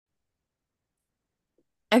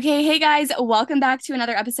Okay, hey guys, welcome back to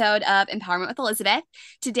another episode of Empowerment with Elizabeth.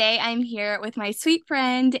 Today I'm here with my sweet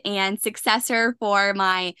friend and successor for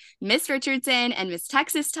my Miss Richardson and Miss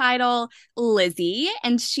Texas title, Lizzie,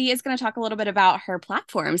 and she is going to talk a little bit about her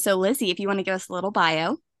platform. So, Lizzie, if you want to give us a little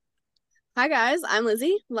bio. Hi guys, I'm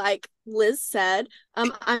Lizzie. Like Liz said,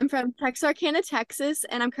 I'm from Texarkana, Texas,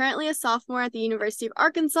 and I'm currently a sophomore at the University of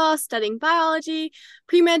Arkansas studying biology,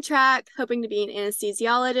 pre-med track, hoping to be an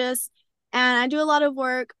anesthesiologist. And I do a lot of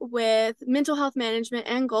work with mental health management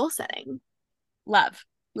and goal setting. Love,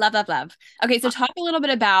 love, love, love. Okay, so talk a little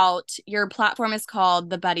bit about your platform is called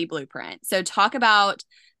the Buddy Blueprint. So, talk about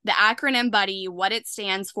the acronym Buddy, what it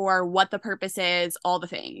stands for, what the purpose is, all the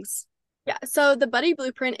things. Yeah, so the Buddy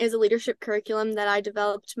Blueprint is a leadership curriculum that I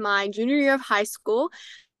developed my junior year of high school.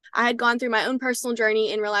 I had gone through my own personal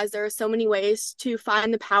journey and realized there are so many ways to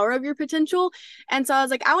find the power of your potential. And so I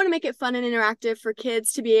was like, I want to make it fun and interactive for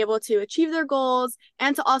kids to be able to achieve their goals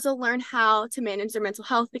and to also learn how to manage their mental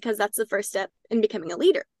health because that's the first step in becoming a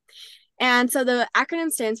leader. And so the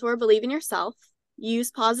acronym stands for Believe in Yourself,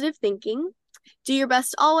 Use Positive Thinking, Do Your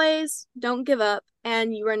Best Always, Don't Give Up,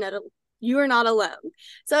 and You are not alone.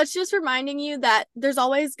 So it's just reminding you that there's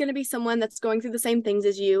always going to be someone that's going through the same things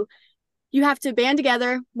as you. You have to band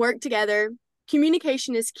together, work together.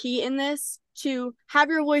 Communication is key in this to have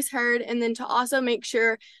your voice heard and then to also make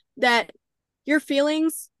sure that your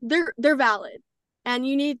feelings they're valid and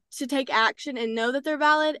you need to take action and know that they're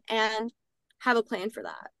valid and have a plan for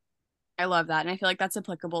that. I love that. And I feel like that's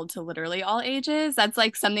applicable to literally all ages. That's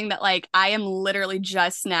like something that like I am literally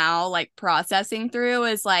just now like processing through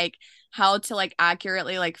is like how to like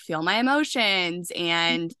accurately like feel my emotions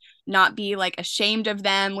and not be like ashamed of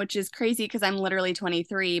them, which is crazy because I'm literally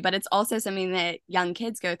 23, but it's also something that young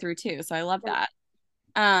kids go through too. So I love that.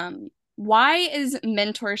 Why is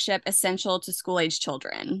mentorship essential to school age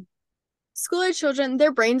children? School age children,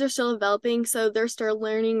 their brains are still developing, so they're still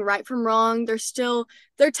learning right from wrong.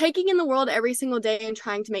 They're taking in the world every single day and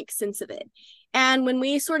trying to make sense of it. And when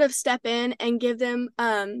we sort of step in and give them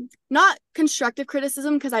not constructive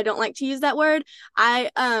criticism, because I don't like to use that word, I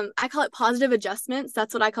call it positive adjustments.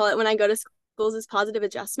 That's what I call it when I go to schools, is positive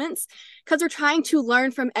adjustments, because we're trying to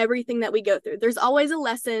learn from everything that we go through. There's always a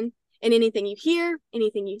lesson in anything you hear,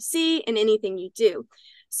 anything you see, and anything you do.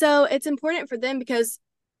 So it's important for them because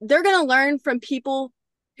they're going to learn from people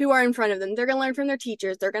who are in front of them. They're going to learn from their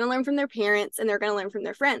teachers, they're going to learn from their parents, and they're going to learn from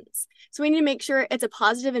their friends. So we need to make sure it's a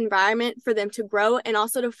positive environment for them to grow and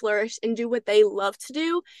also to flourish and do what they love to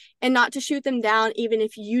do and not to shoot them down, even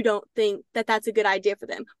if you don't think that that's a good idea for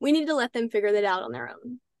them. We need to let them figure that out on their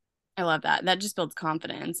own. I love that. That just builds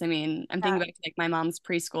confidence. I mean, I'm thinking Yeah. back to like my mom's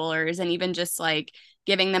preschoolers and even just like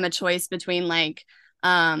giving them a choice between like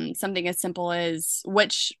something as simple as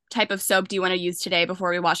which type of soap do you want to use today before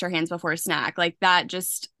we wash our hands before a snack? Like that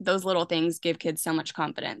just those little things give kids so much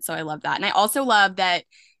confidence. So I love that. And I also love that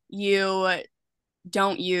you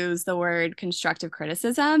don't use the word constructive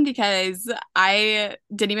criticism because I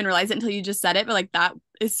didn't even realize it until you just said it, but like that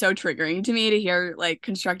is so triggering to me to hear like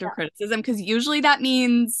constructive criticism because usually that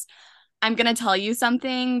means I'm going to tell you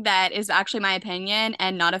something that is actually my opinion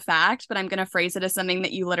and not a fact, but I'm going to phrase it as something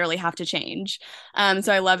that you literally have to change.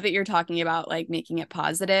 So I love that you're talking about like making it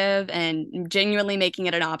positive and genuinely making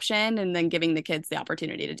it an option and then giving the kids the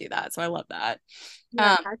opportunity to do that. So I love that.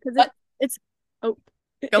 Yeah, Um, because but it's oh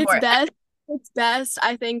go for it's it. best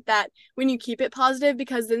I think that when you keep it positive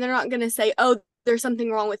because then they're not going to say, oh, there's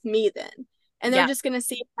something wrong with me then, and they're Yeah. just going to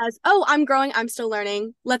see it as, oh, I'm growing, I'm still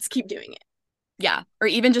learning, let's keep doing it. Yeah. Or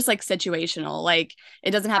even just like situational. Like it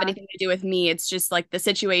doesn't have Yeah. anything to do with me. It's just like the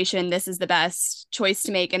situation. This is the best choice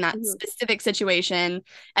to make in that Mhm. specific situation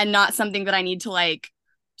and not something that I need to like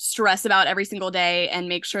stress about every single day and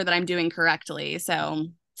make sure that I'm doing correctly. So,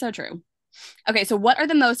 so true. Okay. So, what are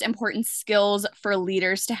the most important skills for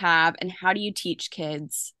leaders to have, and how do you teach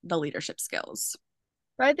kids the leadership skills?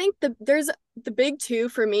 But I think there's the big two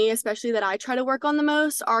for me, especially that I try to work on the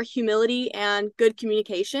most, are humility and good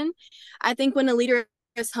communication. I think when a leader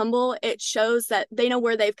is humble, it shows that they know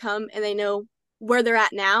where they've come and they know where they're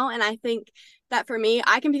at now. And I think that for me,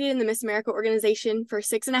 I competed in the Miss America organization for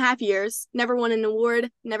 6.5 years, never won an award,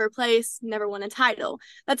 never placed, never won a title.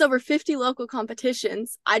 That's over 50 local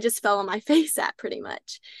competitions I just fell on my face at pretty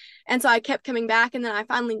much. And so I kept coming back and then I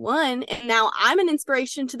finally won. And now I'm an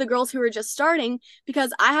inspiration to the girls who are just starting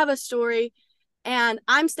because I have a story and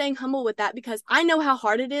I'm staying humble with that because I know how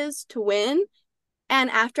hard it is to win. And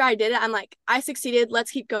after I did it, I'm like, I succeeded.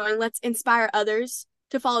 Let's keep going. Let's inspire others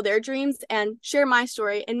to follow their dreams and share my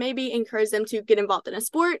story and maybe encourage them to get involved in a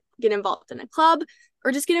sport, get involved in a club,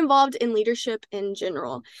 or just get involved in leadership in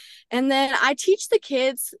general. And then I teach the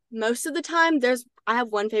kids most of the time. I have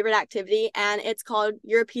one favorite activity, and it's called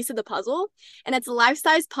You're a Piece of the Puzzle. And it's a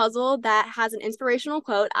life-size puzzle that has an inspirational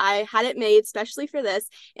quote. I had it made especially for this,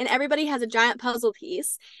 and everybody has a giant puzzle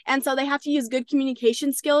piece. And so they have to use good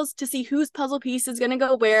communication skills to see whose puzzle piece is going to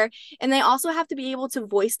go where. And they also have to be able to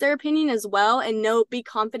voice their opinion as well and be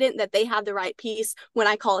confident that they have the right piece when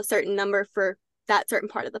I call a certain number for that certain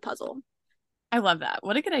part of the puzzle. I love that.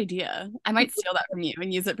 What a good idea. I might steal that from you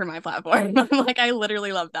and use it for my platform. Like, I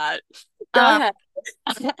literally love that. Go Um, ahead.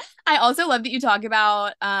 I also love that you talk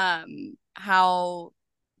about how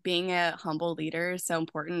being a humble leader is so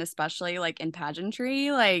important, especially like in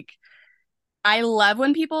pageantry. Like, I love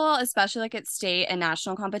when people, especially like at state and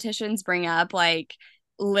national competitions, bring up like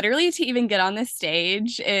literally to even get on this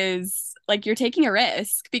stage is like you're taking a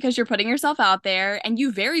risk because you're putting yourself out there and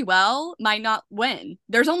you very well might not win.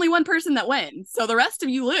 There's only one person that wins. So the rest of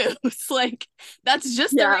you lose. Like that's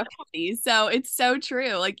just the Yeah. reality. So it's so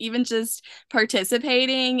true. Like even just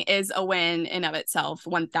participating is a win in of itself,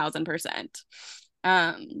 1000%.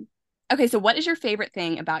 Okay, so what is your favorite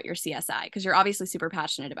thing about your CSI? Because you're obviously super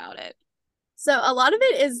passionate about it. So a lot of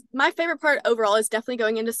it is my favorite part overall is definitely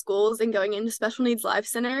going into schools and going into special needs life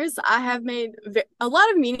centers. I have made a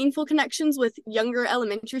lot of meaningful connections with younger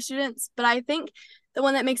elementary students, but I think the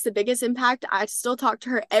one that makes the biggest impact, I still talk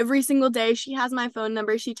to her every single day. She has my phone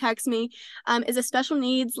number. She texts me, is a special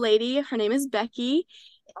needs lady. Her name is Becky.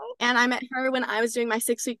 And I met her when I was doing my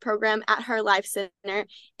 6-week program at her life center.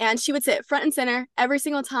 And she would sit front and center every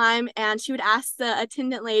single time. And she would ask the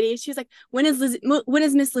attendant lady, she was like, when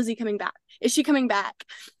is Miss Lizzie coming back? Is she coming back?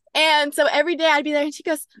 And so every day I'd be there and she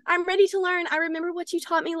goes, I'm ready to learn. I remember what you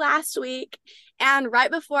taught me last week. And right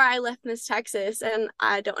before I left Miss Texas, and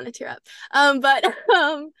I don't want to tear up, but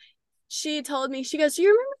she told me, she goes, do you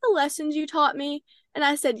remember the lessons you taught me? And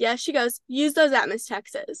I said, yes. She goes, use those at Miss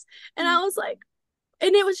Texas. And I was like,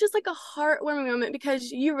 and it was just like a heartwarming moment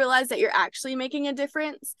because you realize that you're actually making a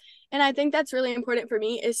difference. And I think that's really important for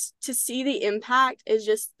me is to see the impact is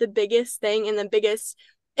just the biggest thing and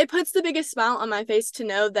it puts the biggest smile on my face to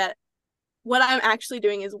know that what I'm actually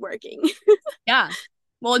doing is working. Yeah.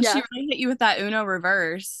 Well, and she Yeah. really hit you with that Uno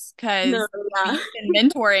reverse because No, yeah. you've been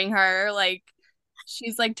mentoring her. Like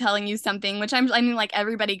she's like telling you something, which I mean, like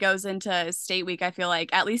everybody goes into state week, I feel like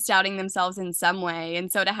at least doubting themselves in some way.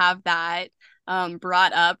 And so to have that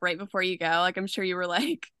brought up right before you go, like I'm sure you were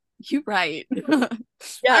like, you right. I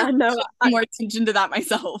Yeah, really no, should pay more attention to that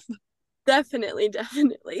myself. definitely,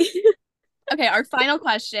 definitely. Okay, our final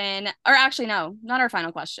question, or actually, no, not our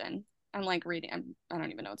final question. I'm like reading. I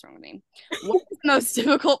don't even know what's wrong with me. What is the most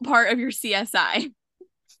difficult part of your CSI?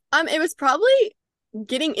 It was probably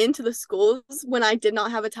getting into the schools when I did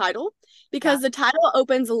not have a title Yeah, because the title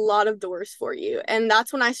opens a lot of doors for you. And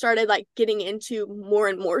that's when I started like getting into more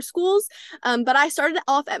and more schools. But I started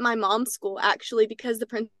off at my mom's school actually because the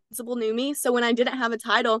principal knew me. So when I didn't have a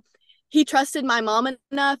title, he trusted my mom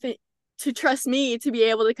enough to trust me to be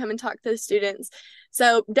able to come and talk to the students.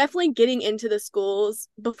 So definitely getting into the schools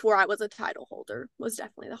before I was a title holder was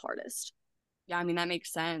definitely the hardest. yeah. I mean that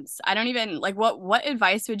makes sense. I don't even like what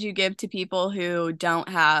advice would you give to people who don't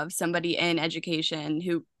have somebody in education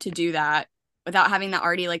who to do that without having that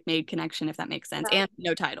already like made connection, if that makes sense, Yeah. and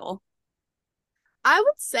no title. I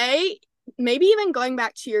would say maybe even going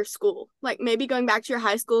back to your school, like maybe going back to your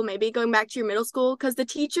high school, maybe going back to your middle school, because the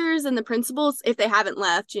teachers and the principals, if they haven't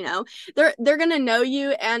left, they're gonna know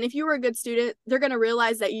you, and if you were a good student, they're gonna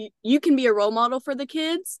realize that you can be a role model for the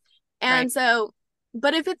kids, Right. and so.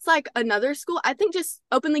 But if it's like another school, I think just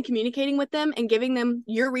openly communicating with them and giving them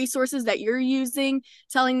your resources that you're using,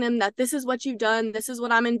 telling them that this is what you've done, this is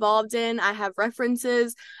what I'm involved in, I have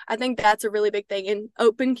references. I think that's a really big thing, and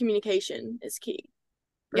open communication is key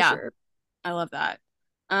for Yeah, sure. I love that.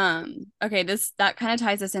 Okay, this that kind of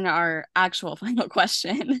ties us into our actual final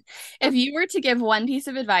question. If you were to give one piece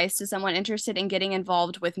of advice to someone interested in getting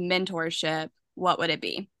involved with mentorship, what would it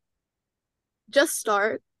be? Just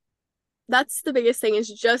start. That's the biggest thing is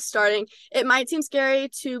just starting. It might seem scary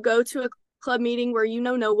to go to a club meeting where you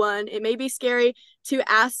know no one. It may be scary to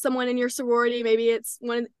ask someone in your sorority, maybe it's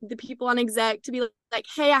one of the people on exec to be like,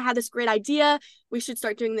 "Hey, I had this great idea. We should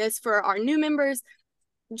start doing this for our new members."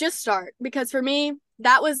 Just start because for me,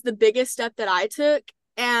 that was the biggest step that I took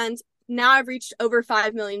and now I've reached over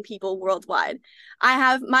 5 million people worldwide.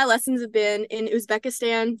 My lessons have been in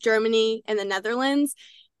Uzbekistan, Germany, and the Netherlands.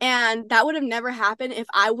 And that would have never happened if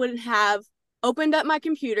I wouldn't have opened up my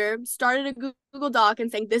computer, started a Google Doc,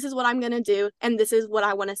 and saying, this is what I'm going to do, and this is what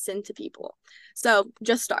I want to send to people. So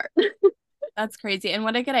just start. That's crazy. And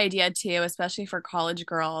what a good idea too, especially for college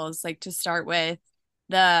girls, like to start with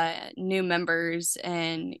the new members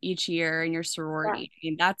in each year in your Yeah. sorority.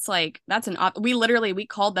 I mean, we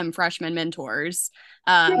called them freshman mentors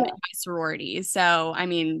in Yeah. my sorority. So, I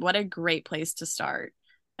mean, what a great place to start.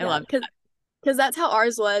 I Yeah. love Because that's how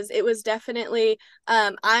ours was. It was definitely,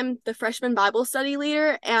 I'm the freshman Bible study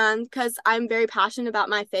leader, and because I'm very passionate about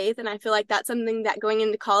my faith, and I feel like that's something that going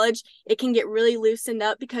into college, it can get really loosened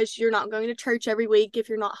up because you're not going to church every week if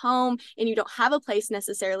you're not home and you don't have a place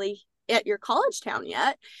necessarily at your college town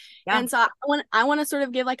yet. Yeah. And so I want to sort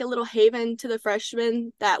of give like a little haven to the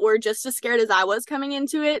freshmen that were just as scared as I was coming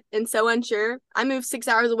into it and so unsure. I moved 6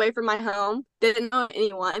 hours away from my home, didn't know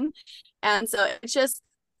anyone. And so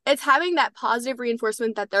it's having that positive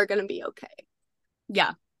reinforcement that they're going to be okay.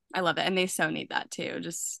 Yeah. I love it. And they so need that too.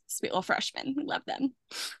 Just sweet little freshmen. Love them.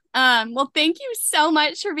 Well, thank you so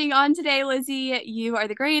much for being on today, Lizzie. You are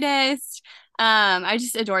the greatest. I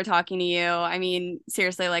just adore talking to you. I mean,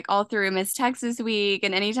 seriously, like all through Miss Texas Week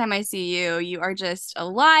and anytime I see you, you are just a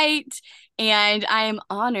light, and I am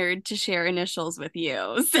honored to share initials with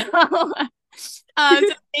you. So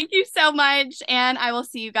thank you so much, and I will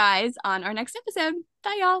see you guys on our next episode.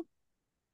 Bye, y'all.